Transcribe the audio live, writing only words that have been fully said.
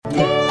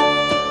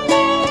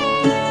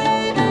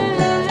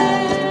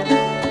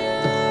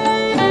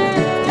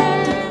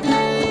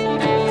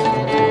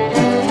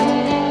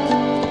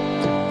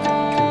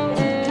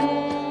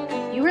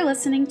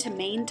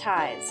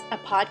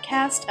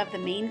podcast of the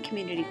Maine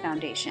Community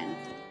Foundation.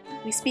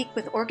 We speak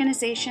with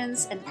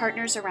organizations and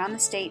partners around the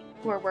state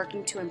who are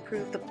working to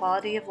improve the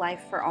quality of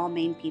life for all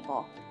Maine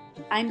people.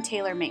 I'm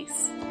Taylor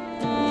Mace.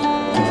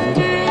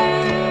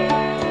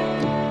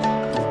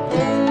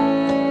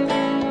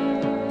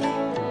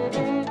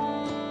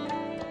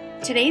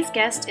 Today's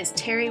guest is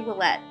Terri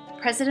Ouellette,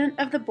 President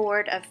of the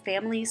Board of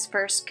Families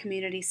First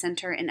Community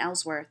Center in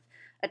Ellsworth,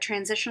 a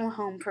transitional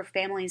home for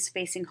families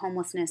facing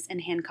homelessness in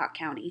Hancock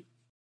County.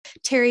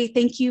 Terri,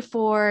 thank you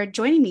for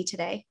joining me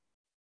today.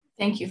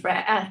 Thank you for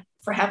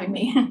having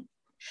me.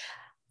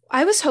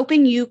 I was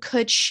hoping you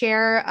could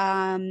share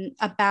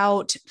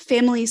about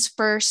Families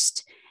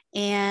First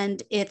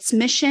and its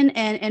mission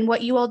and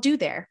what you all do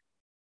there.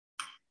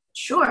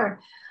 Sure.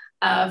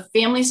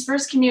 Families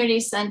First Community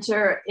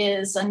Center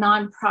is a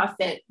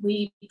nonprofit.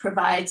 We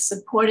provide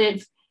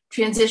supportive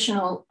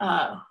transitional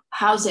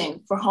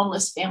housing for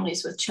homeless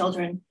families with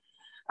children.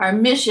 Our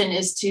mission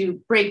is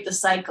to break the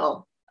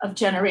cycle of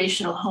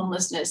generational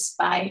homelessness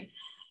by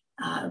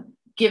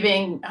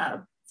giving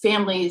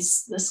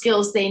families the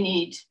skills they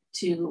need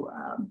to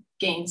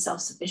gain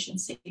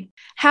self-sufficiency.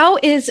 How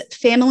is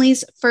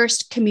Families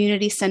First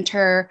Community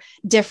Center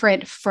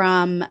different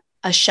from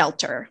a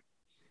shelter?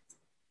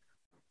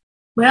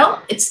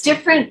 Well, it's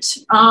different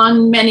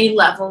on many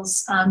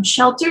levels.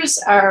 Shelters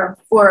are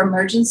for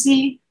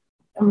emergency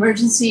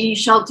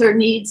shelter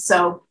needs.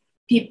 So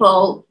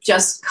people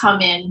just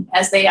come in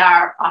as they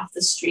are off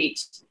the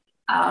street.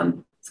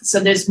 So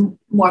there's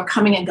more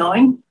coming and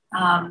going.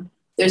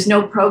 There's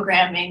no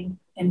programming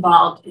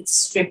involved. It's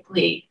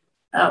strictly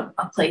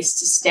a place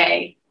to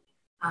stay,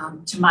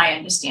 to my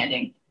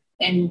understanding.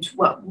 And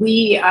what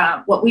we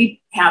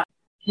have,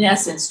 in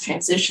essence,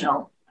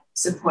 transitional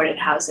supported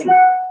housing.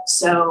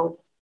 So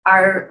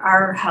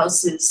our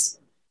houses,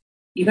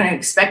 you're going to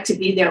expect to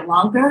be there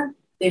longer.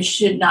 There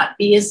should not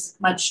be as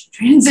much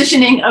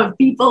transitioning of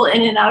people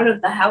in and out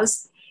of the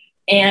house.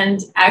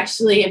 And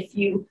actually, if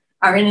you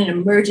are in an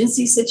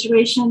emergency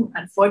situation,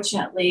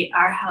 unfortunately,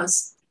 our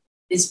house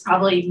is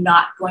probably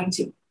not going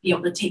to be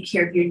able to take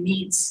care of your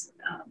needs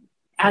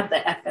at the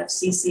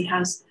FFCC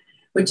house,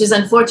 which is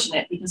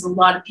unfortunate because a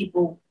lot of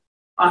people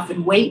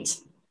often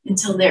wait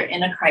until they're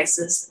in a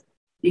crisis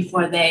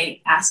before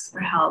they ask for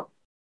help.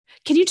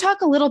 Can you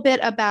talk a little bit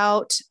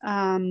about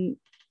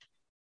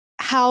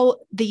how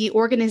the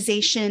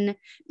organization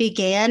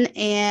began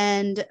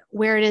and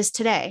where it is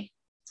today?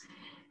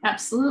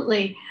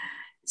 Absolutely.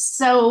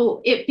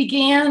 So it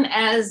began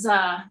as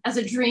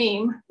a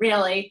dream,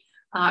 really.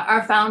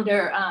 Our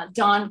founder,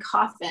 Dawn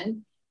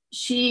Coffin,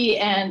 she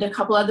and a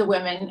couple other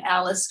women,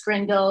 Alice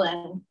Grindle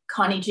and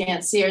Connie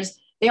Jan Sears,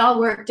 they all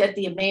worked at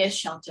the Emmaus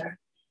shelter.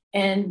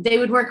 And they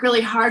would work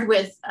really hard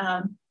with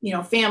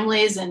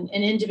families and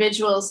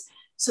individuals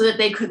so that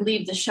they could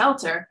leave the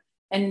shelter.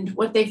 And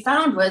what they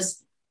found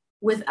was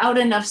without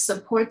enough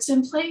supports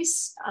in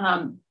place,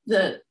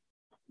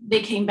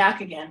 they came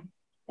back again.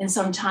 And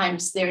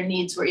sometimes their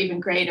needs were even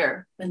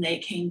greater when they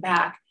came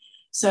back.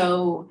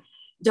 So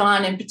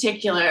Dawn in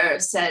particular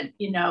said,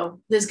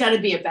 there's got to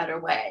be a better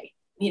way.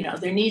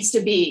 There needs to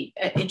be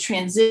a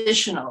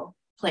transitional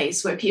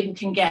place where people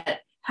can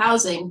get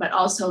housing, but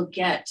also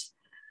get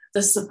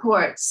the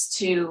supports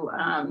to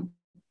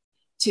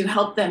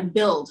help them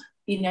build,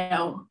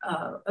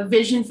 a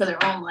vision for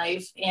their own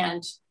life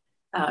and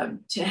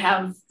to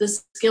have the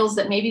skills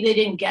that maybe they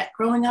didn't get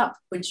growing up,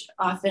 which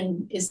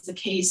often is the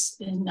case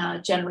in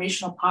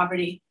generational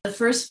poverty. The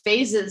first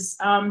phases,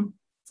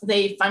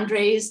 they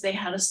fundraised, they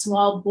had a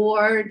small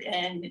board,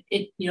 and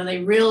they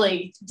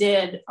really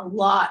did a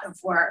lot of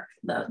work.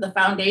 The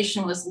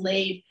foundation was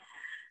laid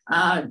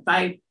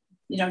by,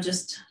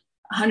 just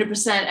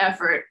 100%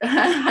 effort,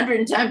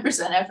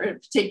 110%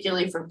 effort,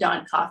 particularly from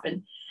Dawn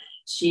Coffin.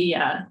 She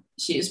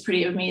is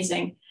pretty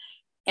amazing.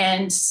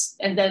 And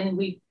then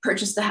we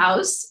purchased the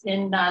house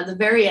in the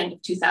very end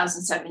of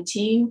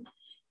 2017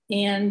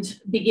 and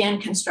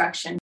began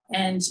construction.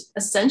 And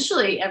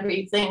essentially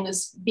everything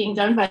was being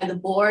done by the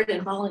board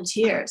and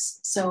volunteers.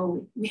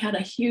 So we had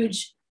a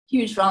huge,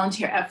 huge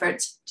volunteer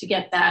effort to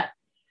get that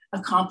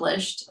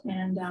accomplished.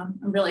 And I'm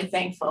really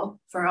thankful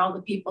for all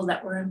the people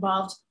that were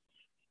involved.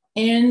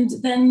 And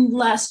then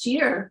last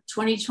year,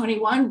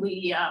 2021,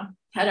 we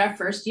had our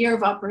first year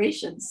of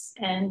operations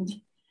and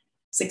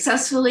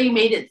successfully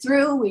made it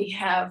through. We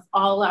have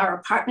all our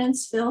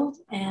apartments filled,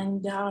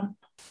 and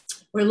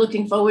we're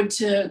looking forward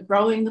to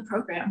growing the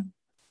program.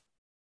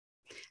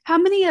 How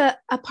many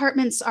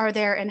apartments are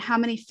there, and how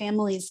many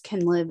families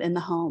can live in the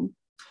home?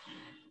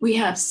 We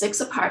have 6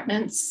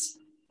 apartments,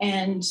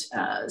 and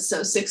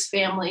so 6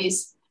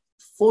 families.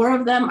 4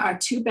 of them are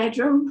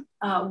 2-bedroom,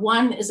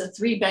 1 is a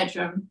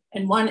 3-bedroom,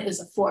 and 1 is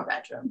a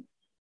 4-bedroom.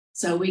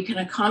 So we can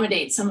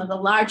accommodate some of the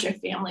larger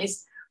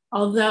families,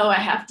 although I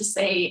have to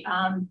say,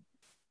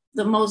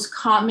 the most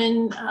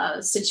common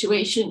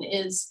situation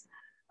is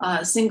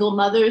single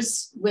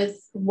mothers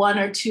with 1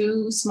 or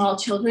 2 small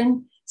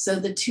children. So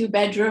the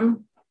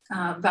 2-bedroom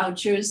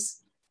vouchers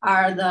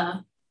are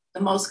the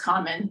most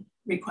common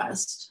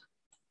request.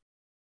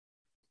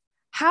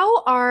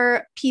 How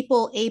are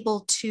people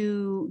able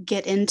to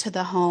get into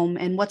the home,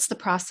 and what's the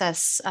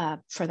process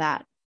for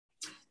that?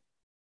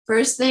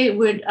 First, they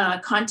would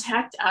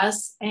contact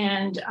us,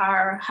 and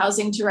our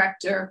housing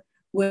director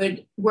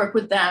would work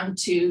with them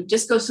to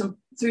just go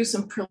through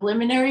some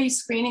preliminary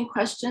screening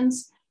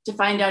questions to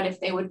find out if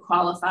they would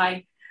qualify.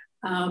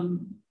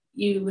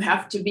 You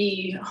have to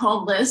be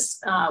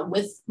homeless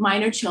with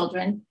minor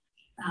children.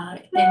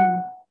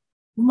 And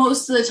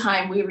most of the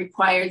time, we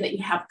require that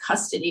you have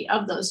custody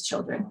of those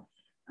children.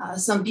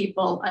 Some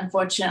people,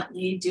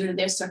 unfortunately, due to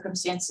their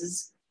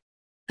circumstances,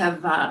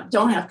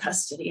 don't have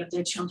custody of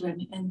their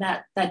children, and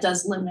that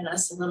does limit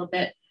us a little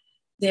bit.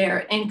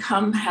 Their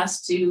income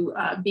has to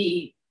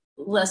be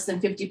less than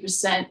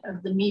 50%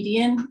 of the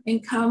median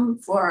income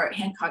for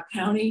Hancock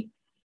County,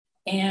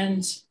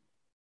 and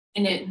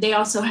they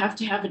also have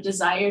to have a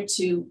desire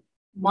to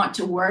want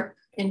to work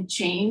and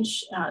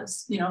change,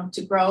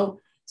 to grow,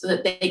 so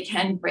that they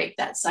can break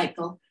that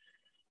cycle.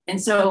 And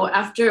so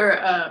after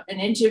an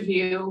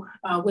interview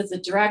with the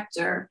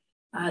director,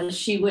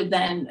 she would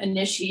then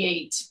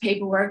initiate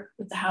paperwork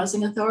with the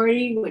housing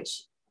authority,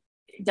 which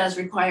does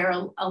require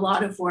a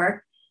lot of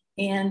work.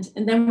 And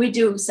then we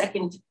do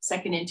second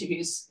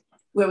interviews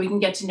where we can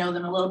get to know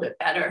them a little bit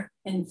better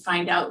and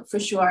find out for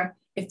sure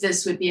if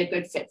this would be a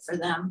good fit for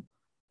them.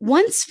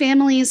 Once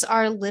families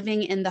are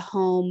living in the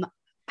home,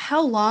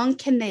 how long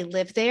can they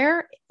live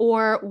there?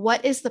 Or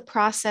what is the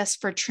process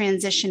for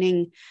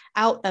transitioning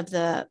out of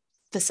the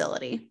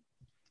facility?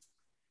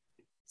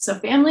 So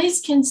families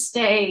can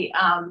stay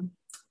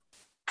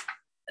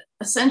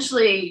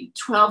essentially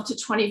 12 to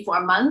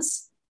 24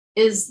 months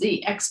is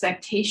the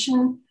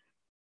expectation.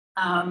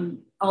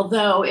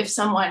 Although if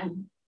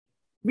someone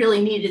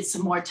really needed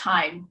some more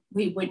time,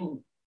 we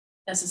wouldn't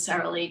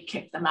necessarily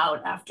kick them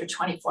out after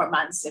 24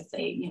 months if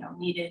they,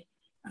 needed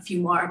a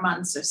few more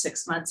months or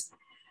 6 months.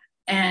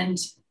 And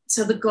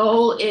so the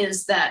goal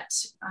is that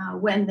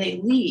when they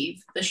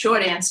leave, the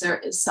short answer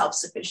is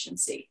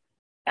self-sufficiency.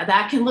 Now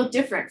that can look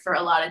different for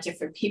a lot of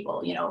different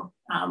people,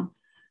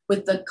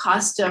 with the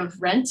cost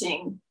of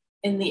renting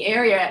in the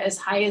area as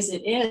high as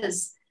it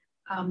is,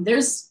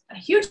 there's a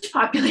huge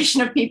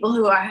population of people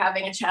who are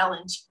having a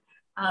challenge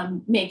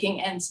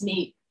making ends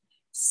meet.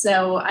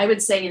 So I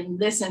would say in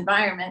this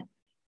environment,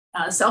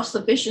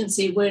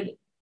 self-sufficiency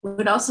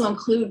would also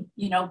include,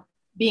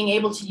 being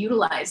able to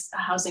utilize a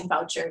housing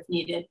voucher if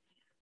needed.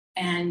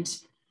 And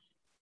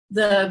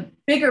the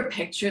bigger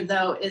picture,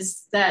 though,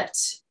 is that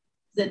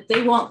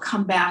they won't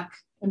come back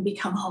and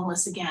become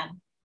homeless again.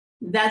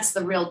 That's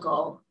the real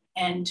goal.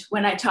 And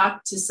when I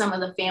talked to some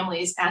of the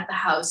families at the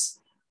house,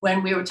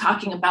 when we were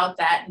talking about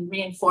that and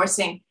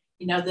reinforcing,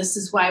 this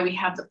is why we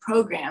have the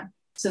program,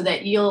 so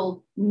that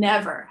you'll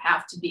never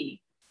have to be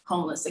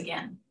homeless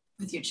again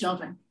with your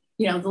children.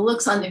 The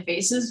looks on their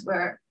faces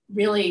were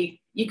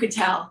really, you could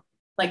tell,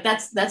 like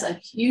that's a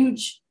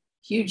huge,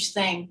 huge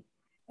thing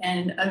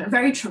and a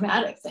very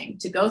traumatic thing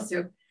to go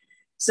through.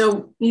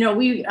 So,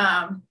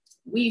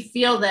 we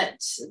feel that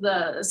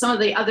some of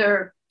the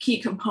other key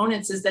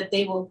components is that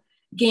they will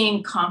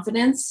gain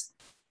confidence,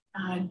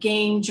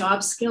 gain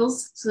job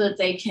skills so that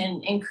they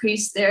can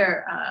increase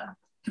their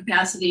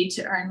capacity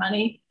to earn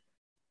money,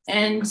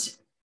 and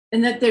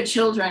that their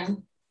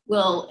children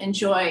will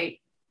enjoy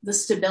the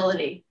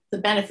stability, the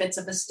benefits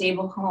of a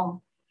stable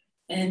home,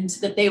 and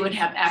that they would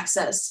have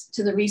access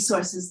to the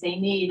resources they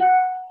need.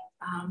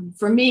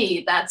 For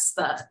me, that's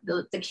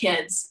the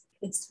kids.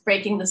 It's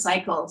breaking the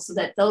cycle so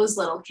that those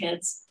little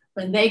kids,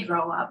 when they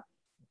grow up,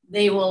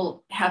 they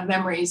will have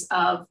memories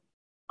of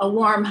a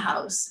warm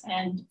house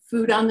and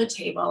food on the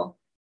table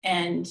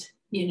and,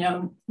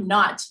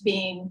 not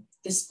being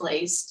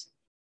displaced.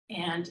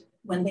 And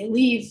when they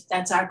leave,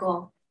 that's our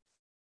goal.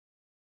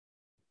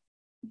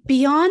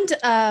 Beyond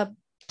a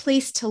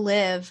place to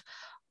live,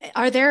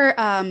 are there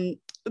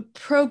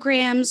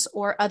programs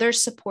or other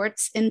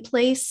supports in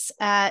place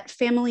at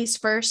Families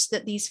First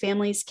that these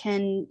families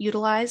can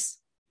utilize?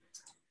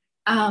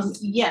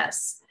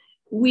 Yes,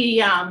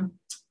 we are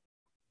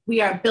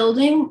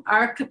building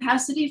our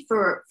capacity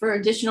for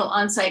additional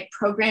on-site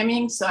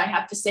programming. So I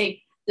have to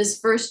say, this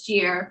first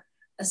year,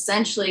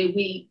 essentially,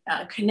 we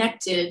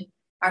connected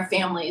our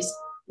families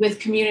with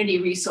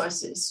community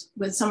resources,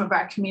 with some of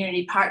our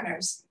community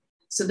partners,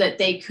 so that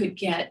they could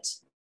get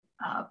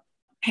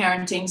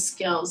parenting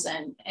skills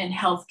and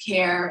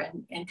healthcare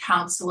and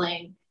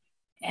counseling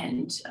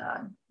and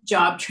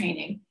job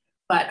training.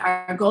 But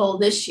our goal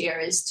this year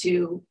is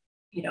to,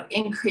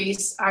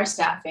 increase our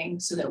staffing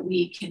so that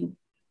we can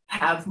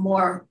have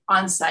more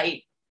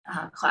on-site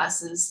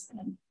classes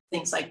and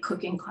things like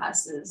cooking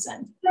classes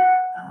and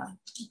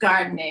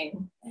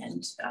gardening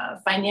and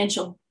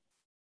financial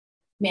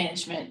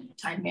management,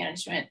 time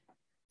management,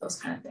 those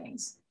kind of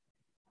things.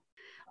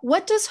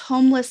 What does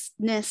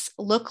homelessness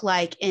look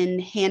like in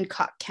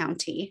Hancock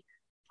County?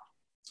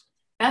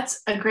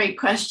 That's a great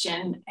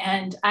question.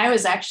 And I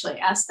was actually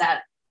asked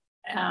that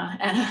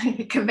at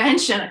a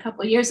convention a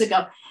couple of years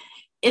ago.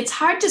 It's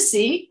hard to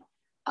see.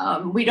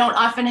 We don't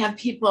often have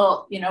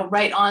people,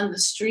 right on the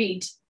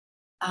street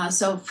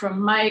So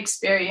from my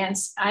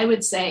experience, I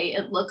would say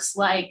it looks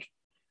like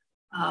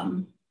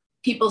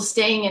people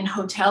staying in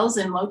hotels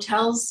and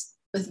motels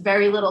with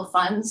very little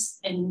funds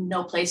and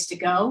no place to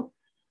go.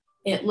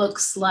 It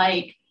looks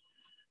like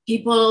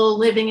people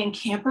living in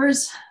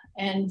campers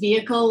and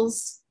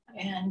vehicles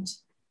and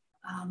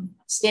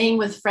staying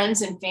with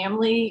friends and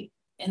family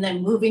and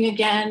then moving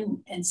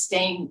again and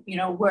staying,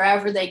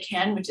 wherever they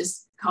can, which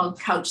is called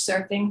couch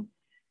surfing.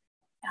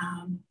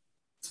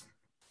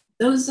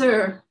 Those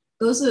are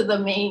the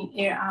main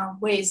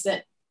ways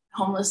that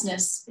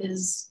homelessness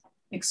is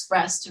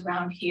expressed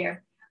around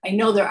here. I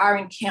know there are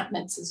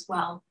encampments as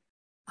well,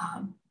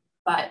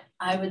 but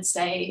I would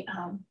say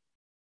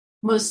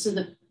most of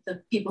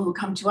the people who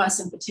come to us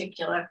in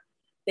particular,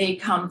 they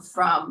come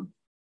from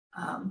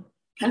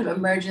kind of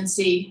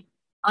emergency,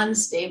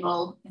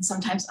 unstable, and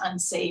sometimes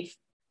unsafe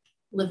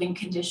living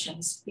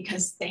conditions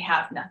because they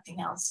have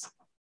nothing else.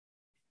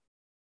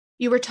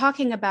 You were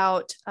talking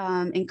about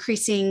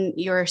increasing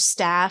your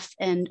staff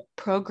and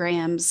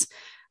programs.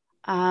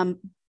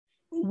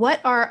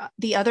 What are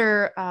the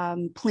other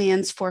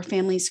plans for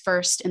Families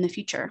First in the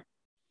future?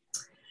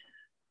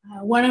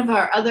 One of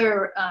our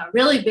other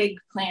really big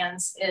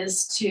plans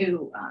is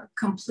to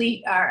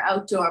complete our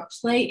outdoor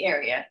play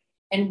area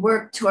and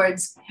work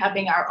towards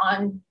having our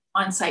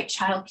on-site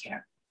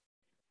childcare.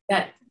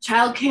 That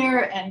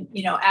childcare and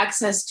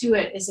access to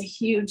it is a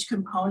huge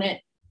component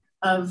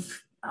of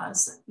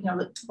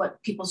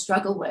what people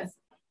struggle with,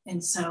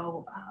 and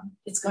so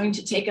it's going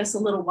to take us a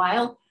little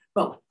while.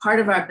 But part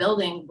of our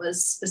building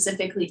was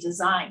specifically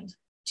designed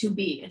to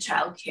be a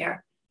childcare,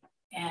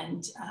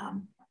 and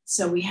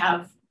so we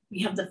have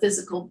the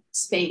physical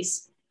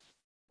space,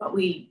 but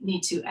we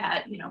need to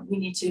add, we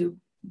need to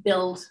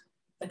build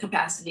the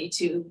capacity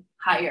to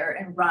hire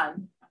and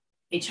run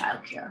a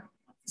childcare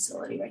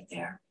facility right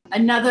there.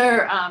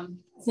 Another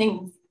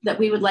thing that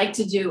we would like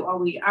to do, or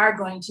we are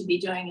going to be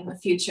doing in the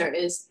future,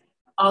 is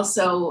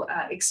also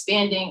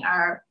expanding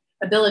our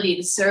ability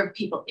to serve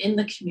people in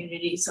the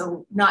community.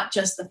 So not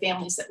just the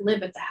families that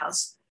live at the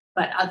house,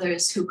 but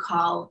others who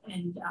call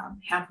and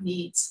have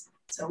needs.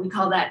 So we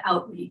call that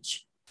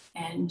outreach.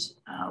 And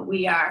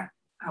we are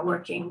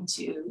working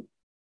to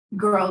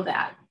grow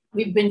that.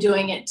 We've been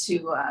doing it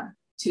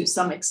to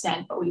some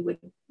extent, but we would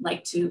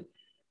like to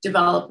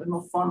develop a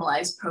more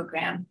formalized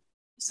program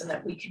so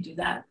that we can do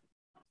that.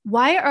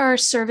 Why are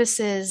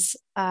services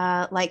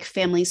like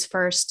Families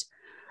First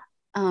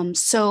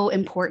so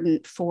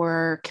important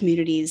for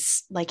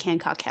communities like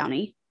Hancock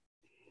County?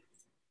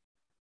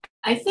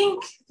 I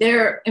think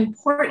they're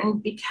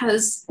important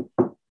because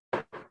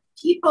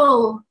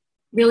people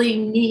really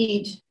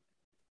need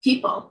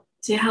people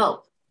to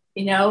help,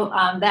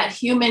 that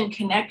human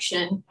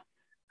connection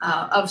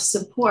of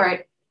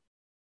support,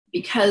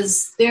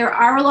 because there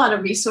are a lot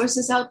of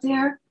resources out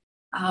there.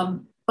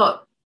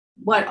 But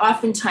what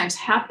oftentimes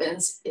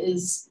happens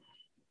is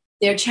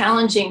they're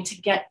challenging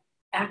to get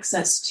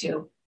access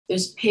to.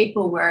 There's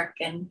paperwork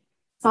and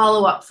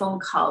follow-up phone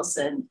calls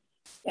and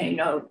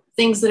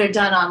things that are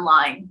done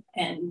online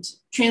and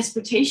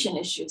transportation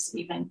issues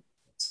even.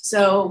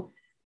 So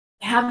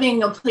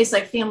having a place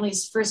like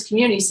Families First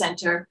Community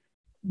Center,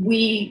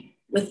 we,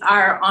 with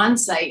our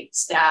on-site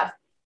staff,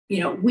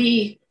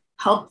 we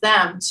help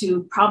them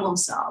to problem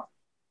solve.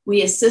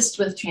 We assist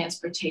with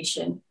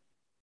transportation.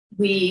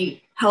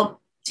 We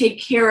help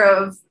take care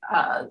of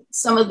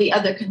some of the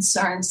other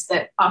concerns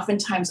that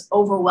oftentimes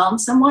overwhelm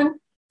someone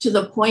to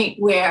the point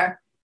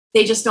where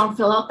they just don't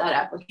fill out that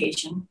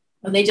application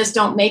or they just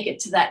don't make it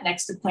to that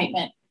next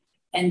appointment.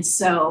 And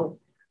so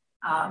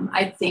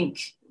I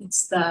think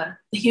it's the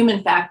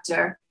human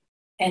factor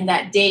and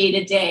that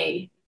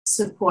day-to-day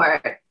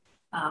support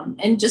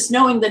and just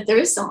knowing that there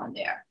is someone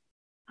there.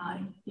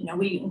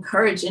 We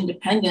encourage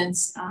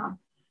independence.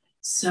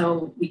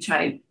 So we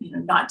try,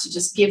 not to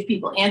just give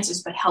people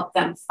answers, but help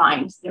them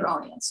find their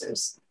own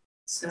answers.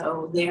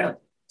 So they're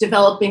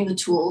developing the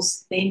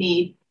tools they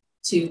need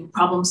to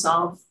problem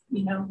solve,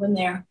 when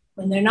they're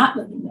not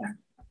living there.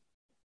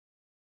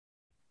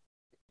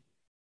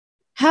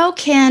 How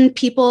can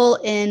people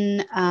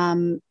in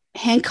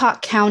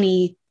Hancock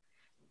County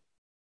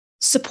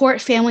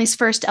support Families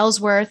First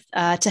Ellsworth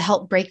to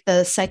help break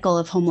the cycle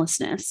of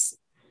homelessness?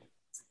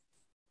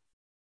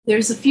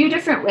 There's a few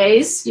different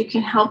ways you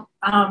can help.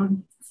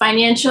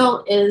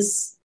 Financial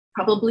is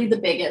probably the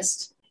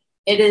biggest.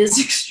 It is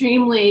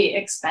extremely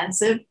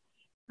expensive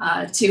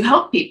to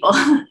help people.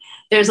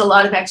 There's a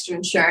lot of extra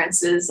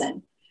insurances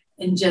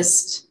and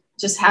just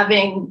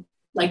having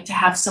to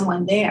have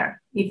someone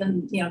there,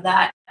 even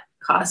that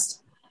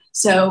cost.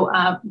 So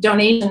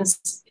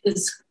donations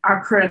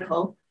are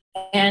critical,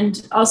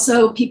 and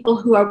also people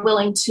who are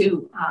willing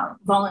to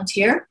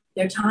volunteer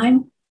their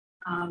time.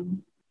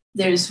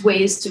 There's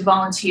ways to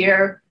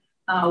volunteer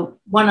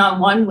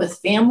one-on-one with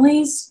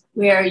families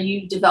where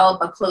you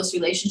develop a close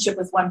relationship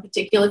with one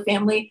particular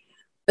family,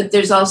 but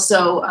there's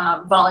also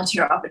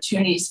volunteer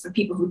opportunities for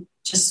people who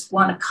just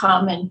want to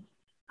come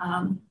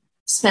and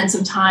spend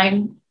some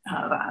time.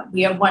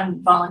 We have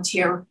one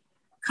volunteer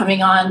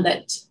coming on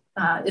that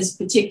is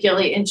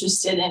particularly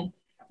interested in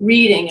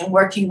reading and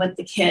working with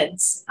the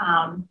kids.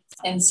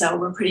 And so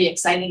we're pretty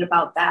excited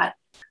about that.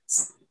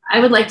 I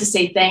would like to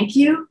say thank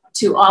you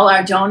to all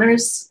our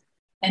donors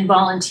and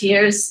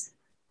volunteers.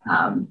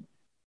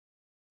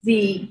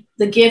 The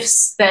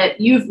gifts that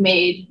you've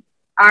made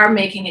are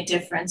making a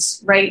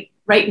difference right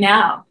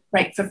now,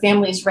 right, for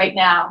families right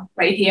now,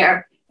 right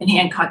here in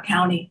Hancock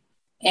County.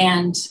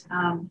 And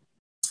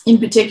in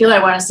particular,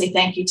 I want to say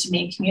thank you to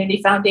Maine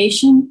Community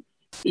Foundation,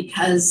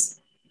 because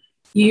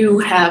you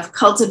have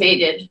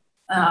cultivated,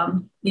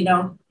 a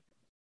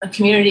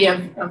community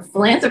of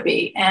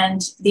philanthropy,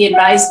 and the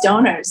advised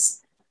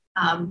donors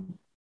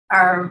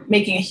are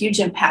making a huge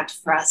impact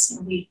for us.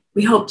 And we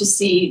hope to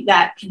see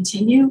that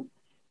continue.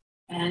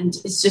 And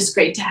it's just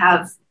great to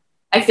have,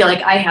 I feel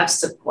like I have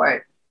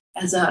support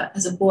as a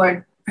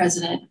board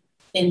president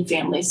in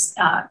families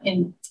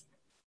in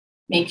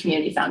Maine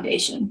Community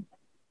Foundation.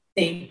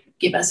 They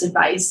give us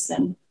advice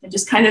and they're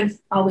just kind of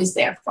always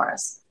there for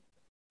us.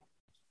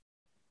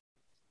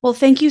 Well,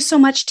 thank you so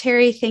much,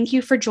 Terri. Thank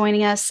you for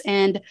joining us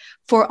and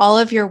for all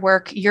of your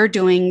work you're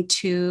doing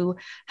to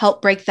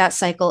help break that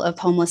cycle of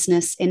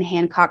homelessness in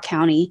Hancock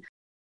County.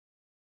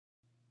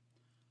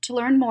 To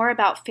learn more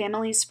about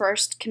Families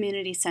First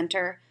Community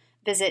Center,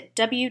 visit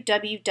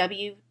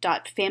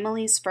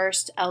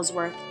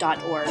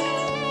www.familiesfirstellsworth.org.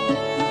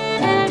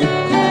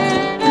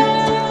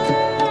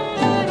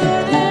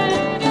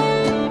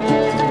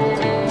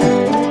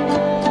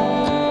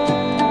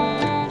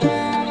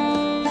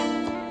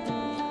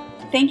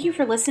 Thank you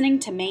for listening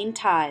to Maine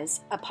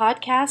Ties, a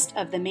podcast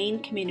of the Maine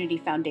Community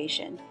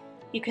Foundation.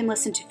 You can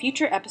listen to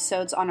future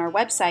episodes on our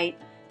website,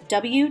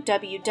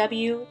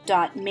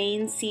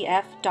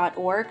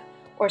 www.mainecf.org,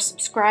 or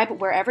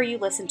subscribe wherever you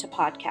listen to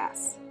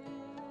podcasts.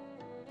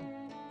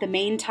 The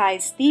Maine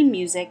Ties theme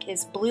music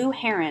is Blue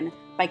Heron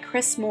by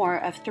Chris Moore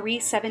of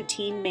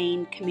 317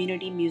 Maine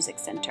Community Music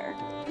Center.